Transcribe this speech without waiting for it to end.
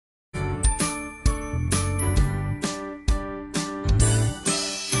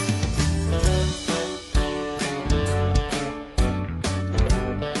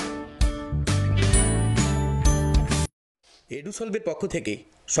এডুসলভের পক্ষ থেকে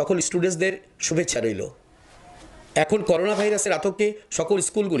সকল স্টুডেন্টসদের শুভেচ্ছা রইল। এখন করোনা ভাইরাসের আতঙ্কে সকল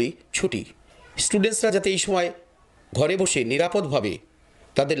স্কুলগুলি ছুটি। স্টুডেন্টসরা যাতে এই সময় ঘরে বসে নিরাপদভাবে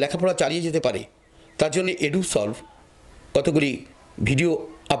তাদের লেখাপড়া চালিয়ে যেতে পারে তার জন্য এডুসলভ কতগুলি ভিডিও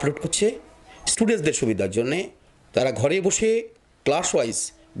আপলোড করছে স্টুডেন্টসদের সুবিধার জন্যে। তারা ঘরে বসে ক্লাস ওয়াইজ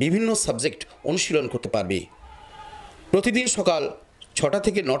বিভিন্ন সাবজেক্ট অনুশীলন করতে পারবে। প্রতিদিন সকাল 6টা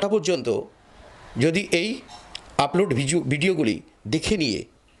থেকে 9টা পর্যন্ত যদি এই আপলোড ভিডিওগুলি দেখে নিয়ে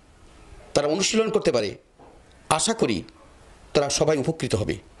তারা অনুশীলন করতে পারে, আশা করি তারা সবাই উপকৃত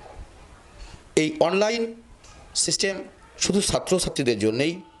হবে। এই অনলাইন সিস্টেম শুধু ছাত্রছাত্রীদের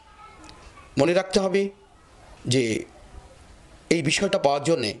জন্যেই। মনে রাখতে হবে যে এই বিষয়টা পাওয়ার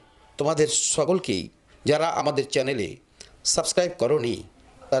জন্যে তোমাদের সকলকেই, যারা আমাদের চ্যানেলে সাবস্ক্রাইব করোনি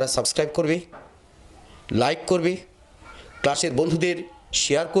তারা সাবস্ক্রাইব করবে, লাইক করবে, ক্লাসের বন্ধুদের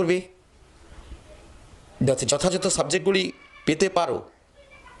শেয়ার করবে, যাতে যথাযথ সাবজেক্টগুলি পেতে পারো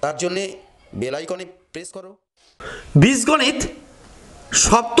তার জন্যে বেল আইকনে প্রেস করো। বীজগণিত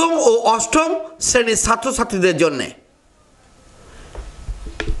সপ্তম ও অষ্টম শ্রেণীর ছাত্রছাত্রীদের জন্যে।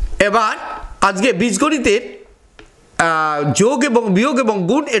 এবার আজকে বীজগণিতের যোগ এবং বিয়োগ এবং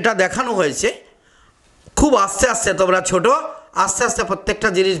গুণ এটা দেখানো হয়েছে। খুব আস্তে আস্তে তোমরা ছোট, আস্তে আস্তে প্রত্যেকটা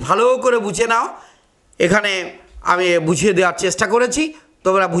জিনিস ভালো করে বুঝে নাও। এখানে আমি বুঝিয়ে দেওয়ার চেষ্টা করেছি,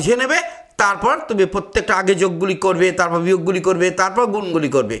 তোমরা বুঝে নেবে। তারপর তুমি প্রত্যেকটা আগে যোগগুলি করবে, তারপর বিয়োগগুলি করবে, তারপর গুণগুলি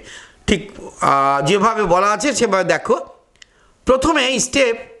করবে। ঠিক যেভাবে বলা আছে সেভাবে দেখো। প্রথমে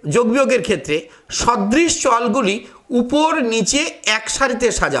স্টেপ যোগ বিয়োগের ক্ষেত্রে সদৃশ চলগুলি উপর নিচে এক সারিতে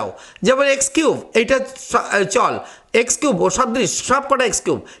সাজাও। যেমন এক্স কিউব, এইটা চল এক্স কিউব ও সদৃশ সব কটা এক্স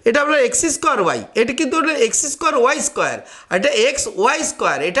কিউব, এটা হলো এক্স স্কোয়ার ওয়াই, এটা কিন্তু হলো এক্স স্কোয়ার ওয়াই স্কোয়ার, এটা এক্স ওয়াই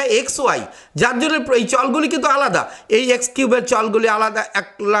স্কোয়ার, এটা এক্স ওয়াই। যার জন্য এই চলগুলি কিন্তু আলাদা। এই এক্স কিউবের চলগুলি আলাদা, এক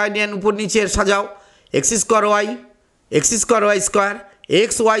লাইনের উপর নিচে সাজাও। X square Y square,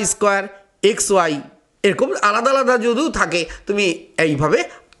 x Y square, x Y, এরকম আলাদা আলাদা যদিও থাকে তুমি এইভাবে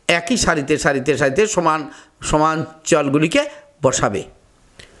একই সারিতে সারিতে সারিতে সমান সমান চলগুলিকে বসাবে।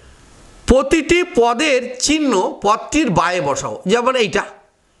 প্রতিটি পদের চিহ্ন পদটির বায়ে বসাও। যেমন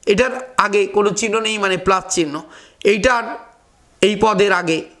এটার আগে কোনো চিহ্ন নেই, মানে প্লাস চিহ্ন। এইটার এই পদের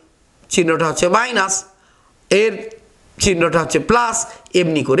আগে চিহ্নটা হচ্ছে মাইনাস, এর চিহ্নটা হচ্ছে প্লাস,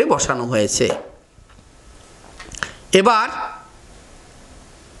 এমনি করে বসানো হয়েছে। এবার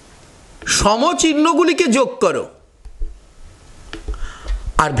সমচিহ্নগুলিকে যোগ করো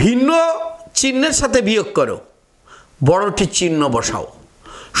আর ভিন্ন চিহ্নের সাথে বিয়োগ করো, বড়টি চিহ্ন বসাও।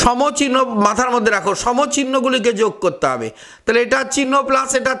 সমচিহ্ন মাথার মধ্যে রাখো, সমচিহ্নগুলিকে যোগ করতে হবে। তাহলে এটা চিহ্ন প্লাস,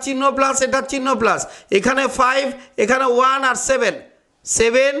 এটা চিহ্ন প্লাস, এটা চিহ্ন প্লাস, এখানে 5, এখানে 1 আর 7,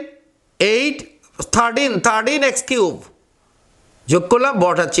 7, 8, 13 এক্স কিউব যোগ করলাম,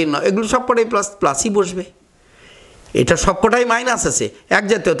 বড়টার চিহ্ন। এগুলো সবকটাই প্লাস প্লাসই বসবে। এটা সবকটাই মাইনাস আছে, এক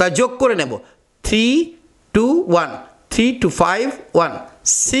জাতীয়, তাই যোগ করে নেব। 3, 2, 1, 3, 2, 5, 1,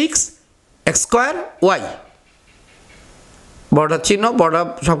 6 এক্স স্কোয়ার ওয়াই, বড়টার চিহ্ন, বড়টা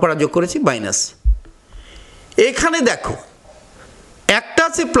সবকটা যোগ করেছি, মাইনাস। এখানে দেখো একটা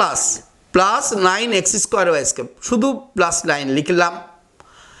আছে plus 9 x square Y square, শুধু প্লাস 9 লিখলাম।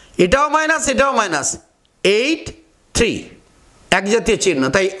 এটাও মাইনাস, এটাও মাইনাস। 8, 3 এক জাতীয় চিহ্ন,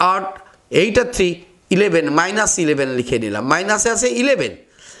 তাই 8, 8 আর 3 11, মাইনাস 11 লিখে নিলাম, মাইনাসে আছে 11।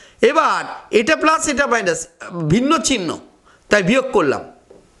 এবার এটা প্লাস, এটা মাইনাস, ভিন্ন চিহ্ন, তাই বিয়োগ করলাম।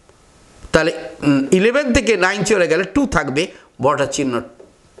 তাহলে 11 থেকে 9 চলে গেলে 2 থাকবে, বড়টার চিহ্ন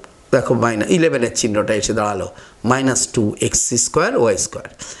দেখো মাইনাস 11-এর চিহ্নটা এসে দাঁড়ালো, -2 এক্স স্কোয়ার ওয়াই স্কোয়ার।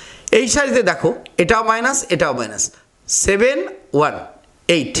 এই সাইডে দেখো এটাও মাইনাস, এটাও মাইনাস। 7, 1,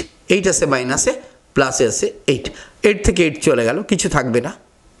 8 আছে মাইনাসে, প্লাসে আছে 8 থেকে 8 চলে গেল, কিছু থাকবে না।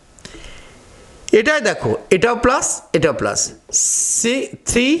 এটাই দেখো, এটাও প্লাস, এটাও প্লাস।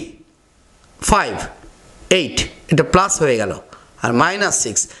 3, 5, 8 এটা প্লাস হয়ে গেল, আর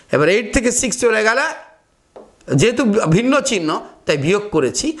 -6। এবার 8 থেকে 6 চলে গেলে, যেহেতু ভিন্ন চিহ্ন তাই বিয়োগ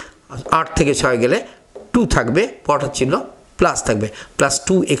করেছি। 8 থেকে 6 গেলে 2 থাকবে, পটার চিহ্ন প্লাস থাকবে,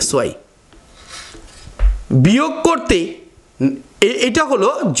 +2 এক্স ওয়াই। বিয়োগ করতে এটা হলো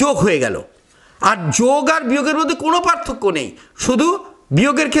যোগ হয়ে গেল। আর যোগ আর বিয়োগের মধ্যে কোনো পার্থক্য নেই, শুধু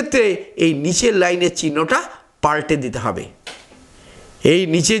বিয়োগের ক্ষেত্রে এই নিচের লাইনের চিহ্নটা পাল্টে দিতে হবে। এই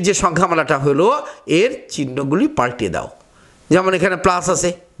নিচের যে সংখ্যামালাটা হলো এর চিহ্নগুলি পাল্টে দাও। যেমন এখানে প্লাস আছে,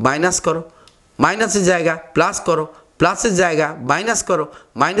 মাইনাস করো, মাইনাসের জায়গা প্লাস করো, প্লাসের জায়গা মাইনাস করো,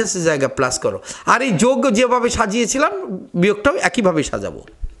 মাইনাসের জায়গা প্লাস করো। আর এই যোগ যেভাবে সাজিয়েছিলাম বিয়োগটাও একইভাবে সাজাবো।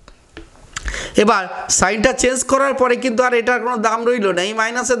 এবার সাইনটা চেঞ্জ করার পরে কিন্তু আর এটার কোনো দাম রইল না, এই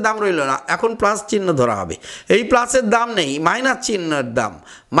মাইনাসের দাম রইল না, এখন প্লাস চিহ্ন ধরা হবে। এই প্লাসের দাম নেই, মাইনাস চিহ্নের দাম,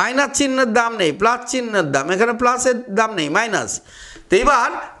 মাইনাস চিহ্নের দাম নেই, প্লাস চিহ্নের দাম, এখানে প্লাসের দাম নেই, মাইনাস। তো এবার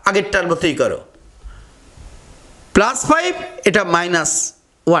আগেরটার মতোই করো, +5 এটা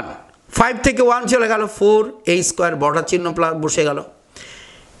 -1, 5 থেকে 1 চলে গেল 4 a স্কোয়ার, বড়টা চিহ্ন প্লাস বসে গেল,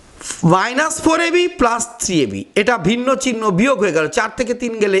 -4ab + 3ab, এটা ভিন্ন চিহ্ন বিয়োগ হয়ে গেল, 4 থেকে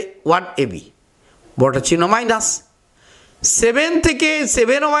 3 গেলে 1ab, বড়টা চিহ্ন মাইনাস, 7 থেকে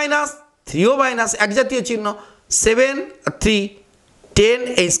 7ও মাইনাস, 3ও মাইনাস, এক জাতীয় চিহ্ন, 7 আর 3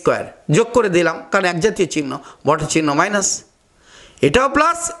 10a স্কোয়ার, যোগ করে দিলাম কারণ এক জাতীয় চিহ্ন, বড়টা চিহ্ন মাইনাস, এটাও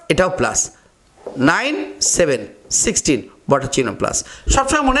প্লাস এটাও প্লাস, 9 7 16, বড়টা চিহ্ন প্লাস।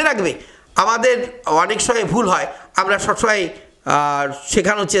 সবসময় মনে রাখবে, আমাদের অনেক সময় ভুল হয়, আমরা সবসময়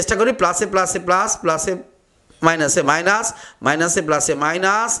শেখানোর চেষ্টা করি প্লাসে প্লাসে প্লাস, প্লাসে মাইনাসে মাইনাস, মাইনাসে প্লাসে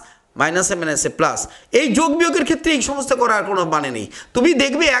মাইনাস, মাইনাসে মাইনাসে প্লাস। এই যোগ বিয়োগের ক্ষেত্রে এই সমস্ত করার কোনো মানে নেই। তুমি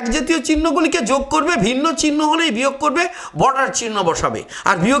দেখবে এক জাতীয় চিহ্নগুলিকে যোগ করবে, ভিন্ন চিহ্ন হলেই বিয়োগ করবে, বর্ডার চিহ্ন বসাবে,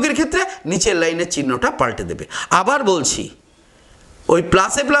 আর বিয়োগের ক্ষেত্রে নিচের লাইনের চিহ্নটা পাল্টে দেবে। আবার বলছি, ওই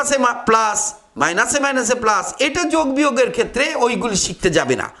প্লাসে প্লাসে প্লাস, মাইনাসে মাইনাসে প্লাস, এটা যোগ বিয়োগের ক্ষেত্রে ওইগুলি শিখতে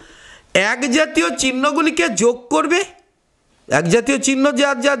যাবে না। এক জাতীয় চিহ্নগুলিকে যোগ করবে, এক জাতীয় চিহ্ন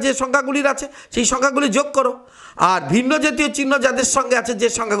যার যার যে সংখ্যাগুলির আছে সেই সংখ্যাগুলি যোগ করো, আর ভিন্ন জাতীয় চিহ্ন যাদের সঙ্গে আছে যে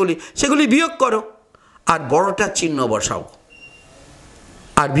সংখ্যাগুলি সেগুলি বিয়োগ করো, আর বড়টা চিহ্ন বসাও।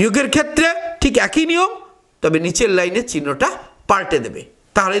 আর বিয়োগের ক্ষেত্রে ঠিক একই নিয়ম, তবে নিচের লাইনে চিহ্নটা পাল্টে দেবে,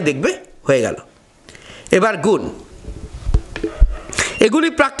 তাহলে দেখবে হয়ে গেল। এবার গুণ, এগুলি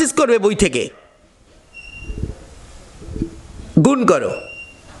প্র্যাকটিস করবে বই থেকে। গুণ করো,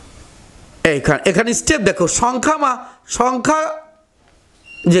 এখানে স্টেপ দেখো, সংখ্যা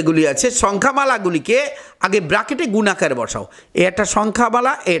যেগুলি আছে সংখ্যামালাগুলিকে আগে ব্র্যাকেটে গুণ আকারে বসাও। এ একটা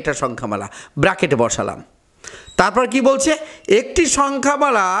সংখ্যামালা, এ একটা সংখ্যামালা, ব্র্যাকেটে বসালাম। তারপর কি বলছে, একটি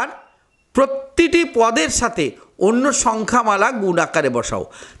সংখ্যামালার প্রতিটি পদের সাথে অন্য সংখ্যামালা গুণ আকারে বসাও।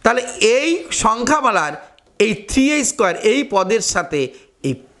 তাহলে এই সংখ্যামালার এই 3a স্কোয়ার এই পদের সাথে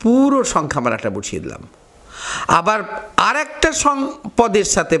এই পুরো সংখ্যামালাটা বসিয়ে দিলাম। আবার আর একটা পদের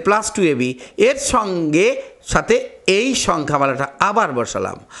সাথে +2ab এর সাথে এই সংখ্যামালাটা আবার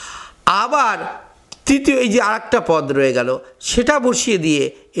বসালাম। আবার তৃতীয় এই যে আর একটা পদ রয়ে গেল সেটা বসিয়ে দিয়ে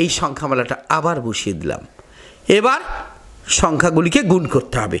এই সংখ্যামালাটা আবার বসিয়ে দিলাম। এবার সংখ্যাগুলিকে গুণ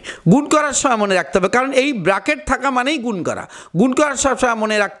করতে হবে। গুণ করার সময় মনে রাখতে হবে, কারণ এই ব্র্যাকেট থাকা মানেই গুণ করা। গুণ করার সময়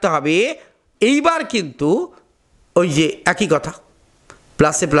মনে রাখতে হবে, এইবার কিন্তু ওই যে একই কথা,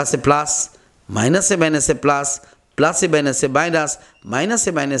 প্লাসে প্লাসে প্লাস, মাইনাসে মাইনাসে প্লাস, প্লাসে মাইনাসে মাইনাস,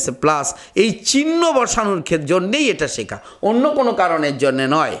 মাইনাসে মাইনাসে প্লাস, এই চিহ্ন বসানোর জন্যেই এটা শেখা, অন্য কোনো কারণের জন্যে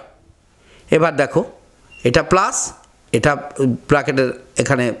নয়। এবার দেখো, এটা প্লাস, এটা ব্র্যাকেটের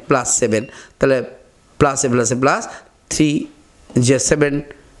এখানে +7, তাহলে প্লাসে প্লাসে প্লাস, 3 যে 7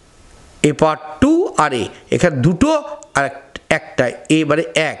 এ পাওয়ার 2 আর এখানে দুটো আর একটা, এবারে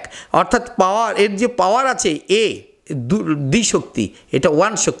 1, অর্থাৎ পাওয়ার, এর যে পাওয়ার আছে এ দ্বিশক্তি, এটা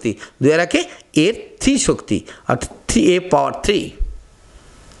 1 শক্তি, 2 আর 1 এর 3 শক্তি, অর্থাৎ 3a পাওয়ার 3।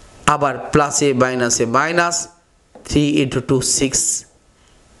 আবার প্লাসে মাইনাসে মাইনাস, 3 × 2 6,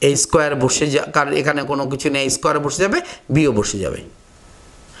 এই স্কোয়ার বসে কারণ এখানে কোনো কিছু নেই, স্কোয়ার বসে যাবে, বিও বসে যাবে।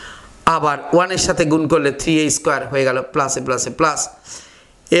 আবার 1 এর সাথে গুণ করলে 3a স্কোয়ার হয়ে গেল, প্লাসে প্লাসে প্লাস।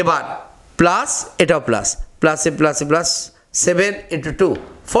 এবার প্লাস, এটাও প্লাস, প্লাসে প্লাসে প্লাস, 7 × 2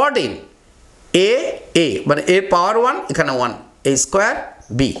 14, এ মানে এ পাওয়ার 1, এখানে 1, a স্কোয়ার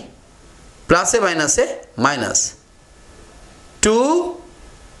b, প্লাসে মাইনাসে মাইনাস, 2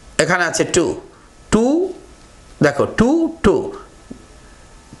 এখানে আছে 2 দেখো, 2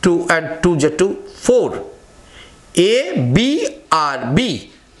 and 2 যে 2 4, a b আর b,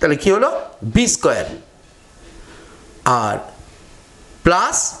 তাহলে কি হলো b স্কোয়ার, আর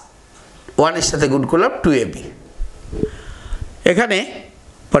প্লাস 1 এর সাথে গুণ করলাম 2ab। এখানে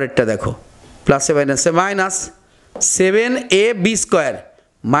পরেরটা দেখো, প্লাসে মাইনাসে মাইনাস, 7ab স্কোয়ার,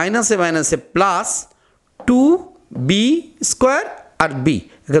 মাইনাসে মাইনাসে প্লাস, 2b স্কোয়ার আর b,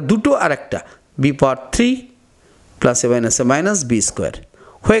 এখানে দুটো আর একটা, b পাওয়ার 3, প্লাসে মাইনাসে মাইনাস b স্কোয়ার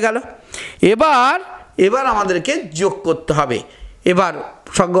হয়ে গেল। এবার আমাদেরকে যোগ করতে হবে।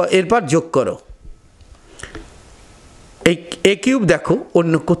 এরপর যোগ করো, এই a কিউব দেখো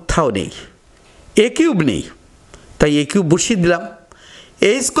অন্য কোথাও নেই, a কিউব নেই, তাই a কিউব বসিয়ে দিলাম।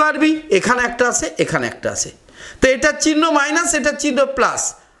 a স্কোয়ার b এখানে একটা আছে, এখানে একটা আছে, তো এটা চিহ্ন মাইনাস, এটা চিহ্ন প্লাস,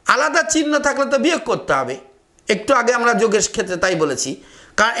 আলাদা চিহ্ন থাকলে তো বিয়োগ করতে হবে। একটু আগে আমরা যোগের ক্ষেত্রে তাই বলেছি,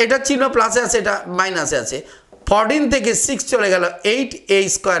 কারণ এটা চিহ্ন প্লাসে আছে, এটা মাইনাসে আছে। 14 থেকে 6 চলে গেল, 8a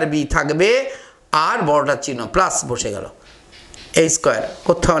স্কোয়ার b থাকবে, আর বড়টার চিহ্ন প্লাস বসে গেল। এ স্কোয়ার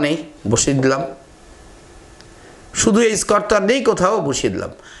কোথাও নেই, বসিয়ে দিলাম। শুধু এই স্কোয়ার তো আর নেই, কোথাও বসিয়ে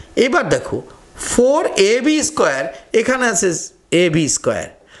দিলাম। এবার দেখো 4ab স্কোয়ার, এখানে আছে ab স্কোয়ার।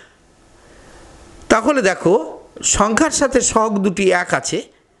 তাহলে দেখো সংখ্যার সাথে সহগ দুটি এক আছে,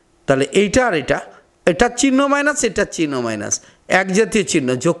 তাহলে এইটা আর এটা চিহ্ন মাইনাস, এটা চিহ্ন মাইনাস, এক জাতীয় চিহ্ন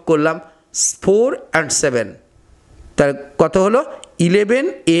যোগ করলাম 4 and 7, তাহলে কত হলো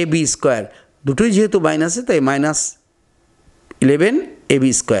 11ab স্কোয়ার। দুটোই যেহেতু মাইনাসে তাই minus 11ab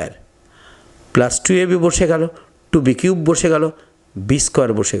square plus 2ab বসে গেল, 2b কিউব বসে গেল, b স্কোয়ার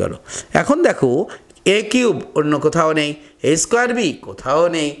বসে গেল। এখন দেখো a কিউব অন্য কোথাও নেই, a স্কোয়ার b কোথাও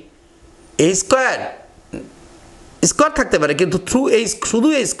নেই, a স্কোয়ার স্কোয়ার থাকতে পারে কিন্তু শুধু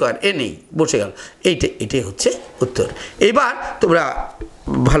a স্কোয়ার এ নেই, বসে গেল। এইটাই হচ্ছে উত্তর। এবার তোমরা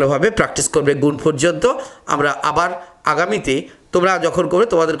ভালোভাবে প্র্যাকটিস করবে গুণ পর্যন্ত। আমরা আবার আগামীতে তোমরা যখন করবে,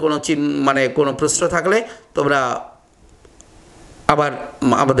 তোমাদের কোনো কোনো প্রশ্ন থাকলে তোমরা আবার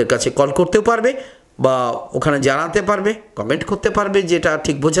আমাদের কাছে কল করতেও পারবে বা ওখানে জানাতে পারবে, কমেন্ট করতে পারবে যেটা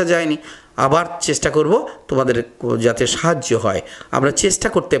ঠিক বোঝা যায়নি। আবার চেষ্টা করব তোমাদের যাতে সাহায্য হয়, আমরা চেষ্টা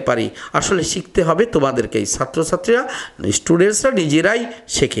করতে পারি। আসলে শিখতে হবে তোমাদেরকেই, ছাত্রছাত্রীরা স্টুডেন্টসরা নিজেরাই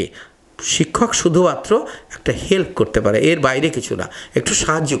শেখে। শিক্ষক শুধুমাত্র একটা হেল্প করতে পারে, এর বাইরে কিছু না, একটু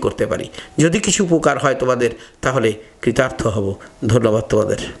সাহায্য করতে পারি। যদি কিছু উপকার হয় তোমাদের তাহলে কৃতার্থ হব। ধন্যবাদ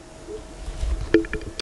তোমাদের।